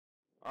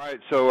All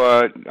right,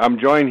 so I'm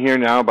joined here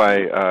now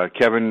by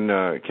Kevin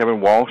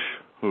Walsh,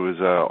 who is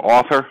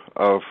author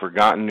of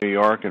Forgotten New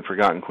York and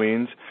Forgotten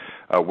Queens,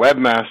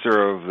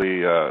 webmaster of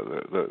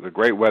the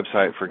great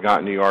website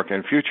Forgotten New York,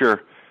 and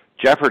future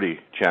Jeopardy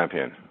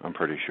champion. I'm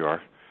pretty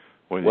sure.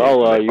 When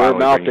your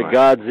mouth to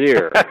God's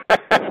ear.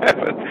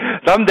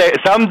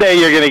 someday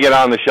you're going to get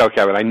on the show,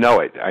 Kevin. I know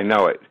it.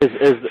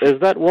 Is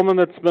that woman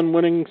that's been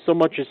winning so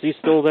much? Is she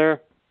still there?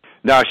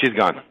 No, she's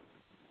gone.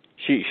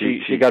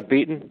 She got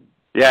beaten.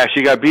 Yeah,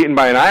 she got beaten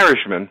by an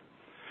Irishman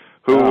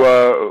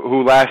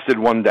who lasted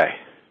one day.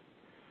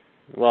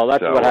 Well,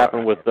 that's what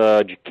happened with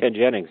Ken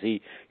Jennings.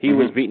 He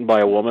was beaten by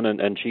a woman,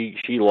 and she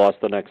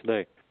lost the next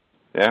day.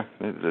 Yeah,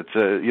 it's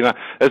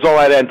there's all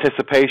that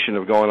anticipation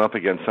of going up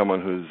against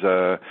someone who's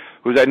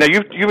now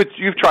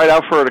you've tried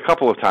out for it a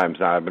couple of times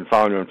now. I've been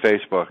following you on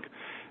Facebook.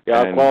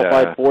 Yeah, I've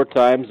qualified 4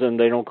 times, and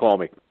they don't call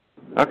me.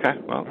 Okay,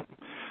 well,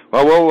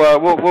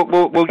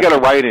 we'll get a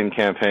write-in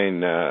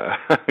campaign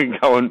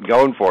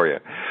going for you.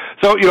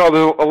 So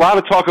there's a lot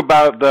of talk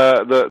about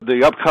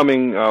the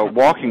upcoming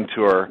walking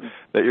tour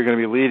that you're going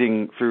to be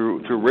leading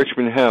through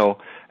Richmond Hill,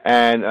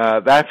 and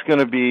that's going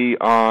to be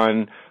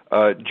on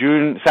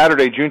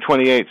Saturday, June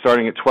 28th,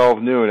 starting at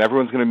 12 noon.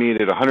 Everyone's going to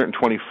meet at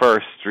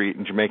 121st Street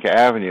and Jamaica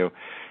Avenue,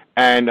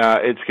 and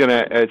it's going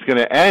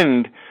to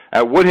end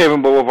at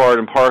Woodhaven Boulevard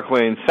and Park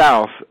Lane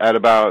South at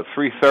about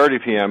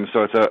 3:30 p.m.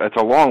 So it's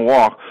a long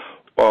walk.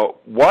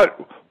 What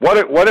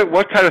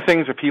kind of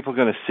things are people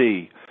going to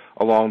see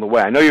along the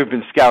way? I know you've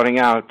been scouting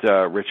out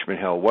Richmond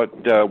Hill.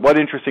 What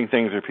interesting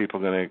things are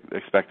people going to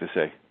expect to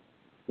see?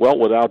 Well,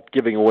 without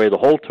giving away the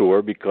whole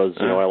tour, because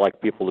I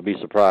like people to be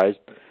surprised,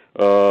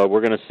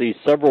 we're going to see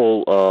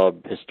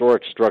several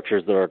historic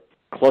structures that are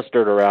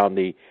clustered around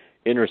the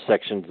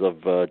intersections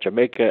of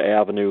Jamaica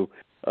Avenue,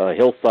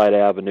 Hillside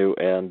Avenue,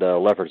 and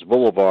Lefferts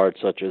Boulevard,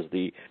 such as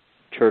the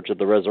Church of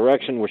the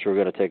Resurrection, which we're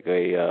going to take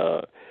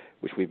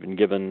which we've been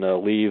given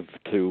leave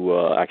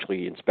to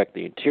actually inspect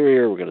the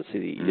interior. We're going to see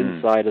the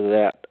inside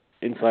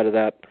of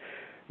that.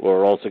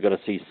 We're also going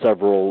to see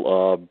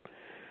several,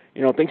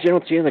 things you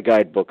don't see in the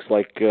guidebooks,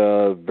 like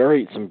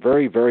some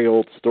very, very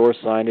old store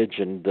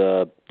signage, and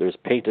there's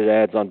painted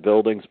ads on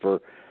buildings for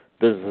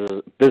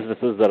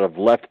businesses that have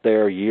left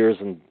there years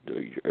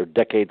or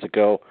decades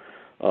ago.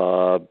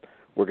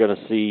 We're going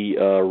to see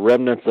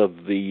remnants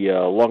of the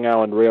Long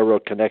Island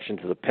Railroad connection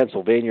to the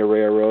Pennsylvania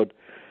Railroad.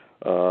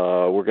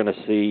 We're going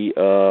to see,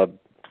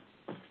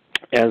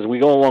 as we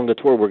go along the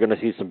tour, we're going to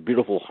see some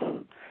beautiful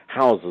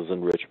houses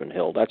in Richmond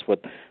Hill. That's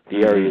what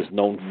the area is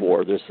known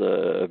for. There's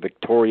a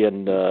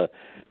Victorian it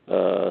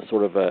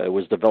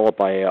was developed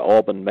by an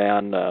Alban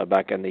man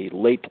back in the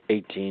late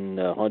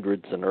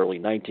 1800s and early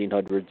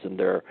 1900s, and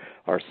there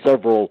are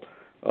several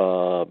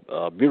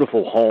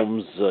beautiful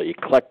homes,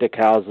 eclectic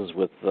houses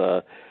with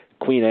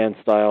Queen Anne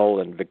style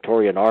and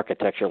Victorian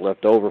architecture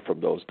left over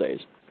from those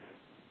days.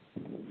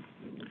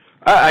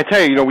 I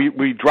tell you,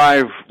 we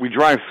drive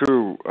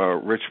through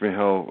Richmond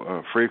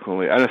Hill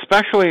frequently, and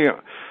especially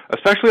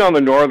on the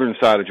northern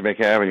side of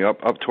Jamaica Avenue,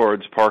 up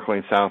towards Park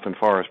Lane South and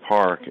Forest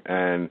Park,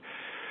 and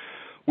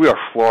we are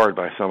floored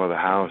by some of the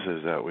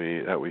houses that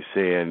we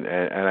see, and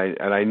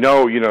I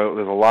know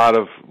there's a lot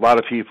of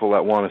people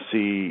that want to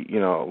see a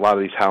lot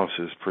of these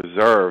houses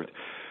preserved.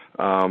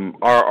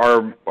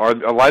 Are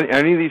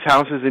any of these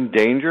houses in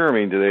danger? I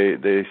mean, do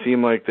they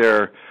seem like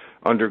they're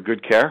under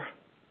good care?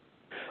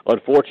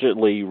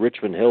 Unfortunately,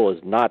 Richmond Hill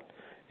is not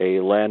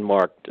a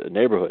landmarked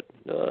neighborhood.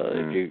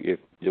 If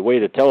the way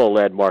to tell a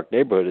landmarked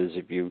neighborhood is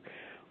if you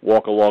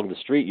walk along the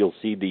street, you'll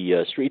see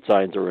the street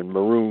signs are in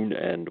maroon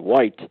and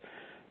white.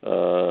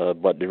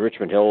 But in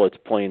Richmond Hill, it's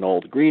plain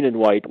old green and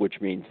white, which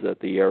means that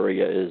the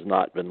area has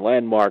not been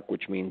landmarked,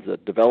 which means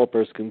that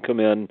developers can come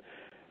in.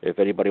 If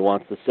anybody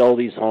wants to sell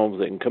these homes,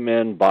 they can come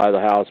in, buy the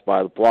house,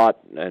 buy the plot,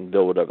 and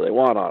build whatever they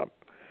want on them.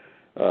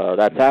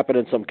 That's happened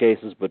in some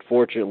cases, but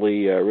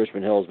fortunately,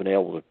 Richmond Hill has been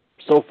able to,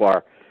 so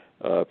far,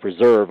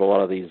 preserve a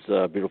lot of these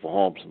beautiful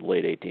homes in the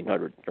late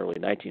 1800s, early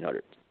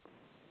 1900s.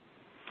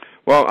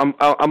 Well,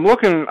 I'm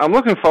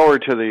looking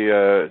forward to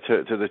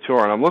the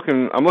tour, and I'm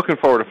looking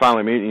forward to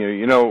finally meeting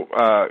you.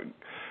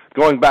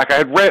 Going back, I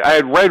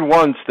had read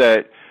once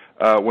that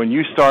when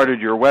you started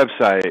your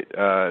website,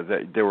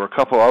 that there were a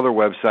couple other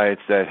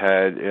websites that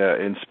had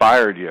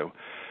inspired you.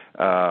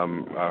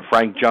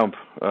 Frank Jump,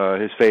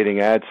 his Fading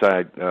Ad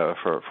site,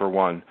 for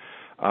one,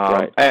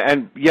 right.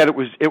 And yet it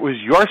was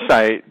your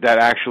site that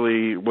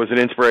actually was an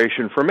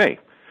inspiration for me,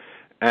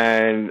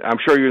 and I'm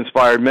sure you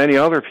inspired many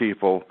other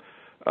people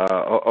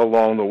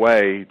along the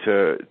way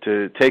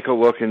to take a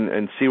look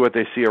and see what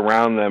they see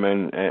around them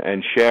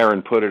and share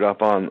and put it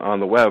up on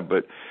the web.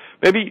 But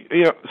maybe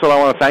so I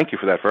want to thank you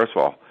for that, first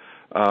of all.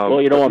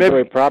 I'm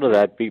very proud of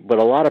that. But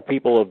a lot of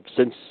people have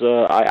since,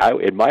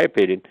 in my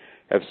opinion,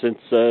 have since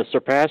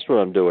surpassed what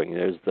I'm doing.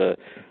 There's the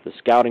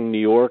Scouting New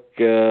York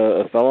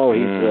fellow.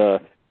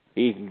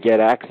 He can get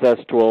access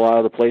to a lot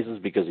of the places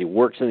because he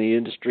works in the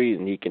industry,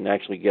 and he can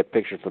actually get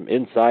pictures from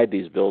inside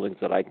these buildings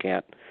that I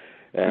can't.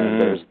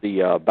 And there's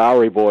the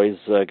Bowery Boys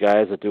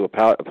guys that do a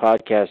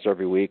podcast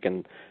every week,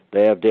 and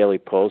They have daily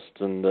posts,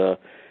 and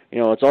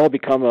it's all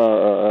become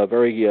a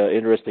very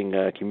interesting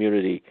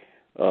community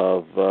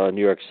of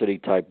New York City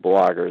type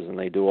bloggers, and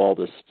they do all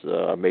this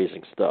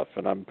amazing stuff.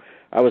 And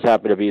I was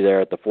happy to be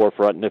there at the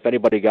forefront. And if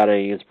anybody got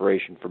any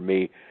inspiration from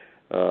me,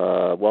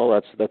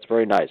 well, that's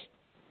very nice.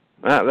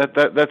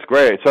 That's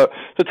great. So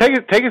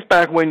take us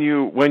back when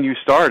you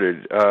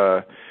started.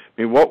 I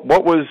mean, what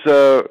was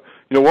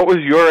what was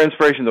your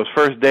inspiration those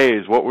first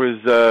days? What was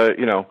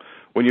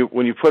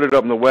when you put it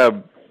up on the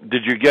web?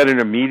 Did you get an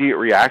immediate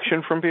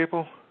reaction from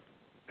people?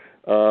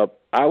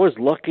 I was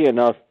lucky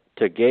enough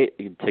to get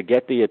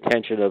the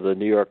attention of the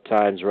New York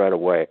Times right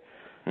away.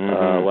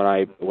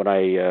 Mm-hmm. When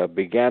I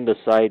began the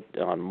site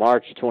on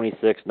March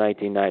 26,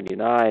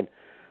 1999,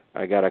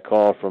 I got a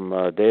call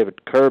from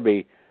David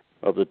Kirby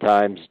of the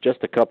Times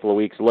just a couple of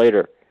weeks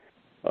later,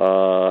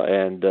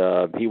 and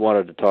he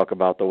wanted to talk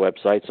about the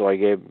website. So I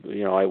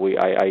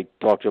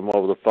talked to him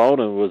over the phone,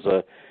 and it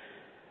was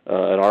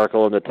an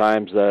article in the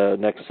Times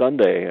next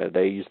Sunday.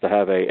 They used to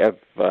have a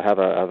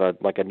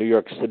New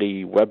York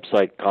City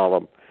website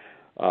column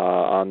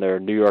on their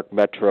New York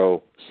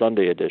Metro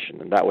Sunday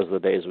edition, and that was the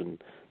days when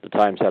the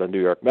Times had a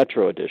New York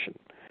Metro edition.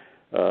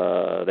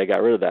 They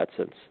got rid of that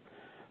since.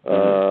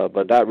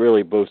 But that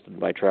really boosted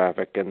my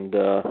traffic, and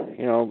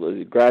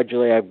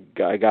gradually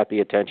I got the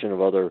attention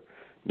of other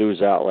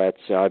news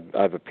outlets.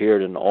 I've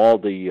appeared in all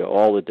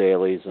the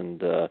dailies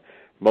and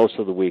most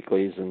of the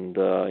weeklies, and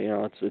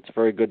it's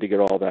very good to get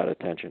all that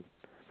attention.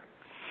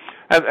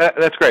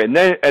 That's great.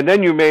 And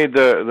then you made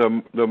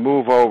the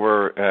move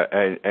over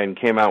and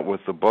came out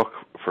with the book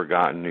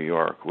Forgotten New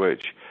York,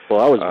 which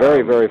I was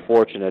very, very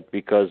fortunate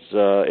because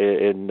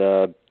in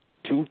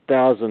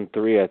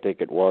 2003, I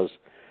think it was,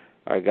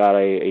 I got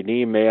an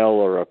email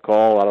or a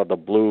call out of the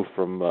blue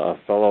from a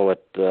fellow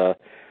at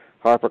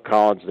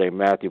HarperCollins named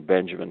Matthew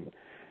Benjamin,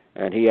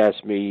 and he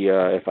asked me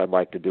if I'd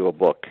like to do a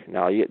book.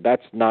 Now,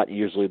 that's not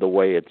usually the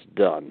way it's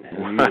done.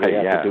 You usually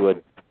have to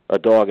do a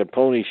dog and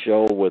pony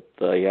show with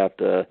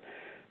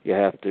you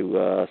have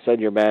to send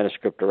your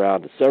manuscript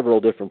around to several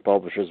different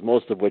publishers,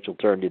 most of which will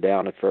turn you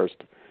down at first.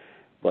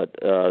 But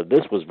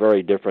this was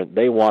very different.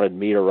 They wanted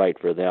me to write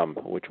for them,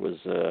 which was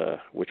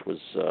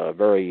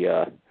very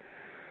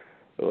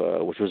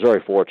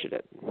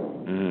fortunate.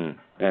 Mm.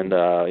 And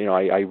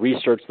I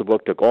researched the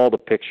book, took all the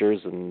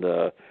pictures, and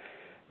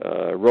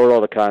wrote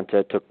all the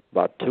content. Took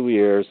about 2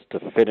 years to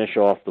finish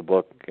off the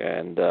book,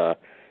 and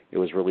it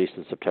was released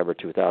in September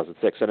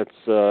 2006. And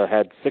it's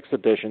had 6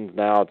 editions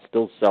now. It's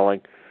still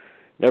selling.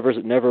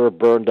 Never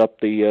burned up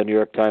the New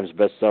York Times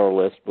bestseller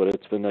list, but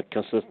it's been a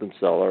consistent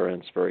seller,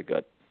 and it's very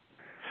good.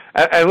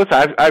 And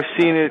listen, I've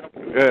seen it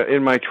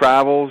in my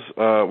travels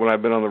when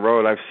I've been on the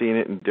road. I've seen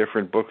it in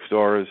different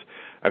bookstores.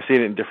 I've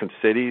seen it in different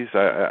cities.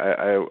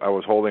 I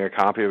was holding a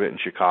copy of it in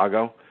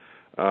Chicago.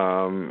 It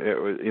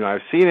was,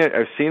 I've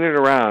seen it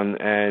around,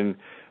 and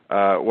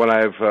when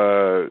I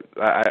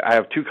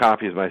have 2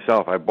 copies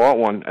myself. I bought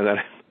one and then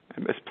I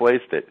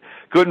misplaced it,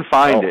 couldn't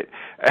find it,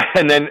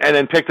 and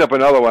then picked up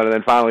another one, and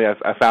then finally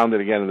I found it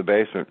again in the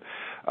basement.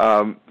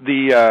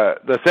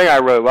 The thing I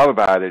really love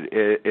about it,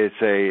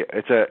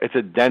 it's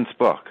a dense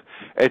book.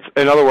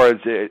 In other words,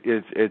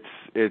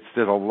 there's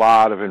a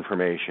lot of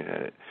information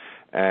in it,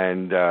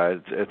 and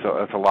it's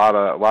a lot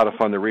of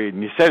fun to read.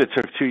 And you said it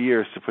took 2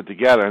 years to put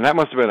together, and that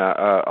must have been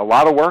a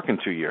lot of work in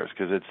 2 years,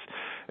 because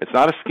it's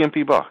not a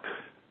skimpy book.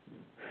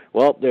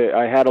 Well,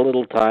 I had a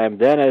little time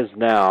then as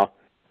now.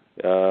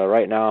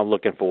 Right now I'm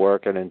looking for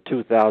work, and in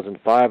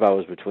 2005 I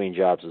was between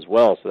jobs as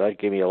well, so that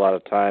gave me a lot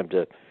of time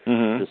to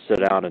sit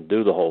down and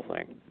do the whole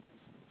thing.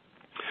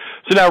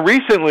 So now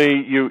recently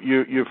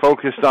you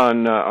focused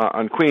on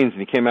Queens, and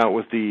you came out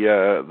with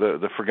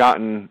the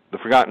Forgotten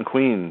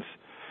Queens.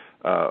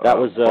 That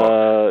was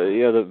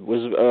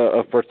was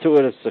a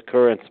fortuitous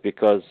occurrence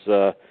because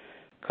a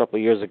couple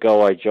of years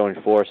ago I joined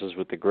forces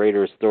with the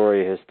Greater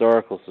Astoria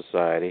Historical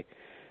Society,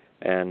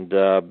 and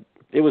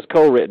it was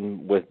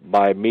co-written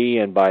by me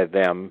and by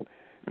them,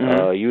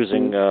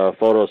 using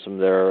photos from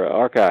their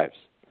archives.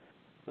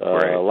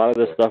 Right. A lot of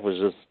this stuff was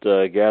just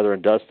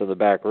gathering dust in the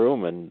back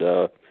room,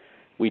 and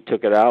we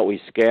took it out,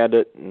 we scanned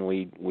it, and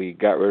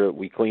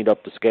we cleaned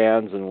up the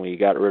scans, and we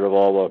got rid of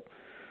all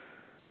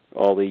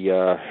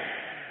the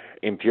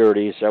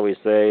impurities, shall we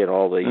say, and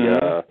all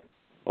the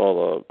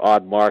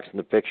odd marks in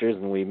the pictures,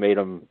 and we made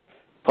them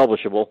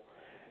publishable,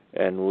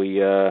 and we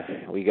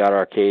got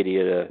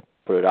Arcadia to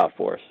put it out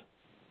for us.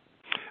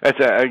 It's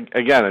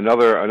again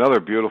another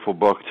beautiful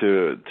book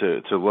to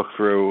look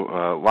through.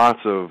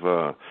 Lots of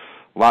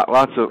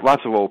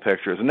old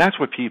pictures, and that's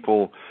what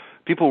people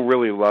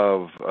really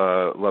love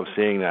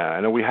seeing that. I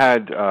know we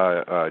had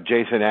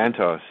Jason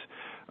Antos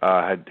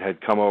had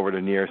come over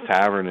to Near's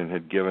Tavern and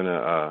had given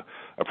a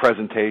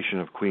presentation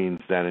of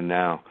Queens then and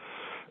now,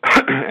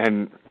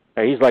 and.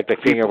 He's like the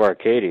king of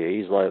Arcadia. He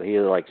has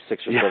like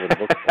 6 or 7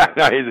 books.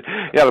 No,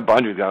 he had a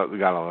bunch. He's got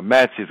on the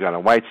Mets. He's got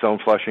on Whitestone,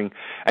 Flushing,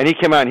 and he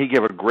came out and he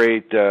gave a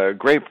great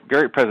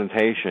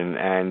presentation.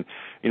 And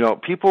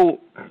people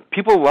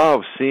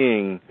love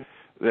seeing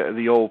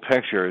the old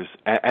pictures,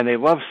 and they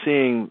love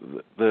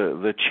seeing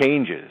the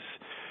changes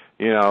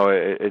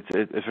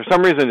it's for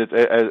some reason,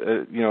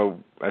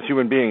 as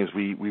human beings,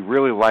 we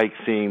really like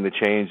seeing the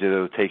change that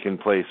have taken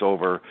place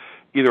over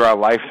either our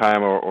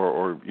lifetime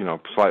or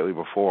slightly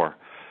before.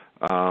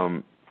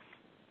 I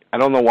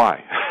don't know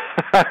why.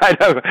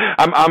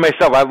 I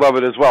myself, I love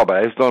it as well, but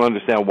I just don't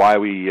understand why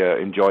we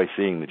enjoy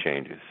seeing the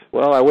changes.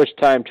 Well, I wish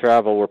time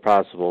travel were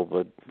possible,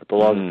 but with the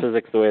laws of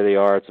physics the way they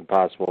are, it's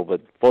impossible.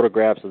 But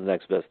photographs is the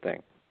next best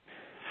thing.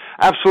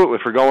 Absolutely,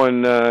 for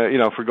going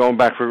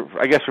back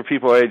I guess for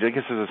people age, I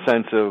guess there's a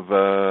sense of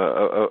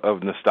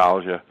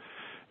nostalgia,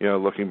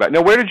 looking back.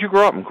 Now, where did you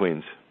grow up in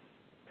Queens?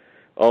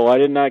 Oh, I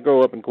did not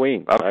grow up in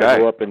Queens. Okay. I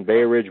grew up in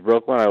Bay Ridge,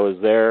 Brooklyn. I was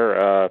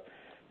there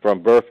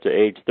from birth to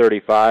age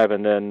 35,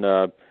 and then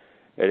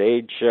at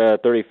age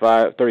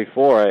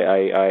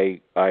 34,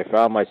 I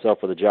found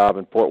myself with a job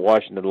in Port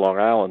Washington, Long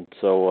Island.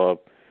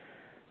 So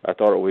I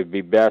thought it would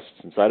be best,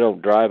 since I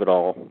don't drive at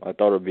all, I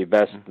thought it would be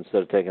best,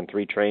 instead of taking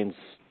 3 trains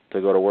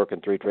to go to work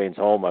and 3 trains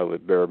home, I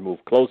would better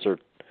move closer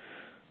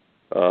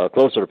to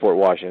Port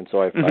Washington.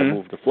 So I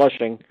moved to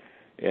Flushing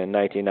in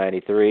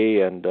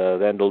 1993, and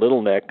then to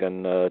Little Neck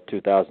in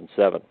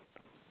 2007.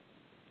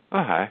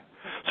 Okay.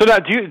 So now,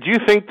 do you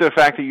think the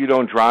fact that you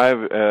don't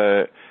drive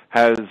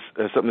has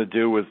something to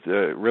do with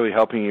really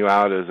helping you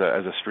out as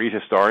a street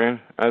historian,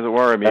 as it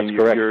were? I mean, that's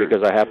correct,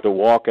 because I have to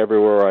walk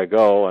everywhere I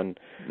go, and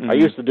I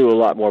used to do a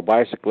lot more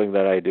bicycling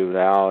than I do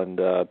now, and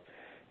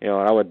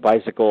I would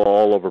bicycle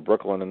all over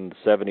Brooklyn in the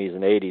 70s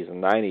and 80s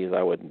and 90s.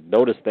 I would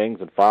notice things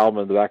and file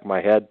them in the back of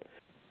my head.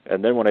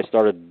 And then when I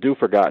started to do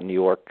Forgotten New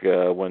York,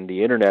 when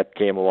the Internet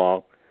came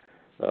along,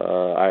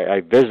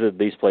 I visited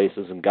these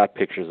places and got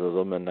pictures of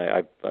them. And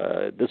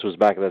this was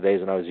back in the days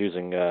when I was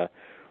using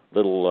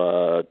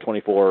little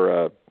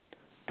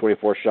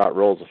 24-shot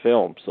rolls of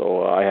film.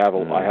 So I have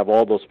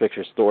all those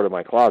pictures stored in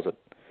my closet.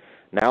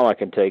 Now I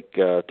can take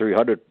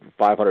 300,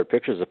 500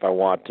 pictures if I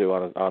want to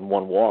on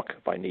one walk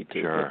if I need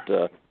to. Sure.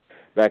 But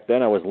back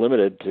then I was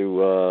limited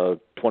to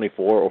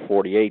 24 or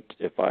 48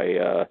 if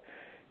I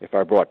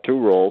brought 2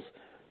 rolls.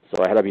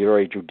 So I had to be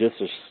very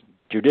judicious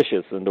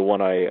into what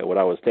I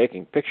was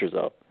taking pictures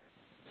of.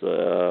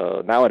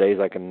 So nowadays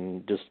I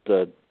can just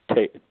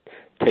take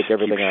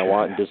everything I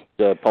want and just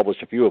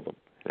publish a few of them.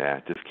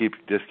 Yeah, just keep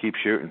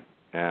shooting.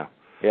 Yeah.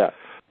 Yeah.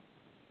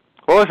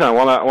 Well, listen, I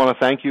want to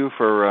thank you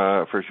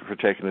for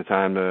taking the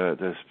time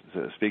to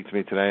speak to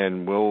me today,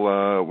 and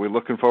we're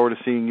looking forward to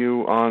seeing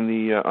you on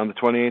the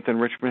 28th in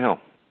Richmond Hill.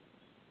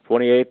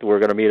 28th, we're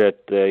going to meet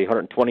at the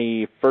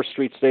 121st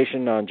Street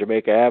station on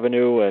Jamaica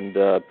Avenue, and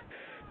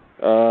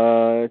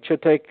it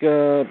should take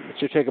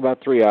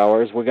about 3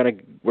 hours. We're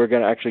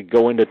gonna actually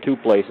go into 2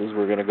 places.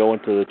 We're going to go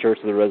into the Church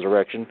of the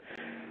Resurrection,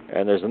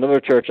 and there's another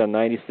church on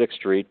 96th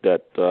Street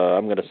that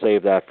I'm going to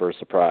save that for a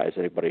surprise.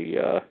 Anybody?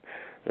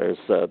 There's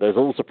a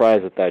little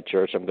surprise at that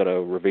church. I'm going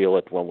to reveal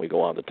it when we go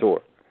on the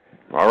tour.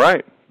 All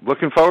right.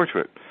 Looking forward to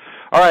it.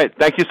 All right.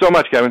 Thank you so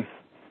much, Kevin.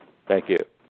 Thank you.